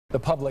The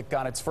public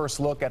got its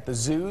first look at the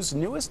zoo's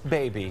newest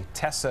baby.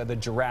 Tessa the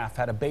giraffe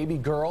had a baby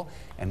girl,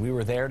 and we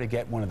were there to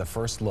get one of the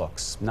first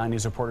looks. 9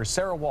 News reporter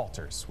Sarah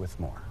Walters with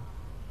more.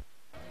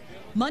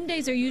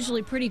 Mondays are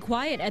usually pretty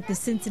quiet at the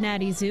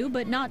Cincinnati Zoo,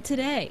 but not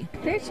today.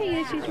 There she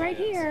is. She's right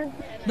here.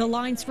 The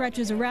line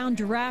stretches around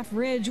Giraffe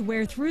Ridge,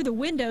 where through the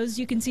windows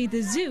you can see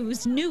the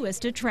zoo's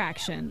newest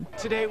attraction.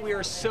 Today we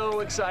are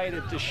so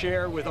excited to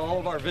share with all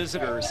of our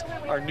visitors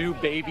our new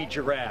baby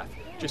giraffe,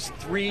 just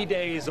 3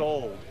 days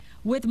old.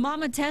 With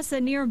Mama Tessa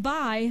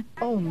nearby.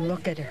 Oh,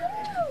 look at her.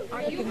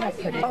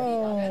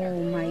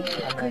 Oh, my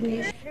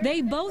goodness.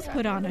 They both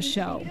put on a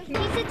show. He's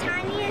the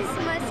tiniest,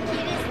 most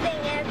cutest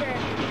thing ever.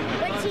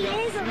 But she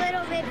is a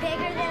little bit bigger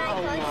than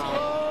I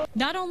thought she.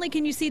 Not only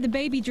can you see the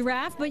baby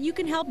giraffe, but you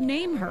can help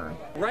name her.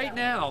 Right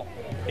now,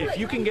 if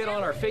you can get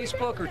on our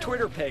Facebook or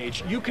Twitter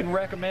page, you can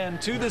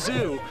recommend to the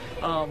zoo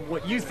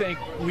what you think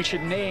we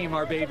should name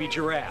our baby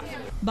giraffe.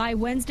 By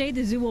Wednesday,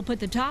 the zoo will put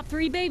the top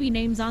 3 baby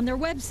names on their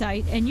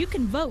website, and you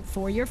can vote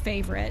for your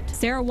favorite.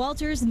 Sarah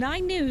Walters,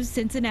 9 News,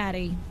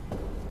 Cincinnati.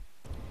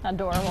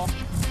 Adorable.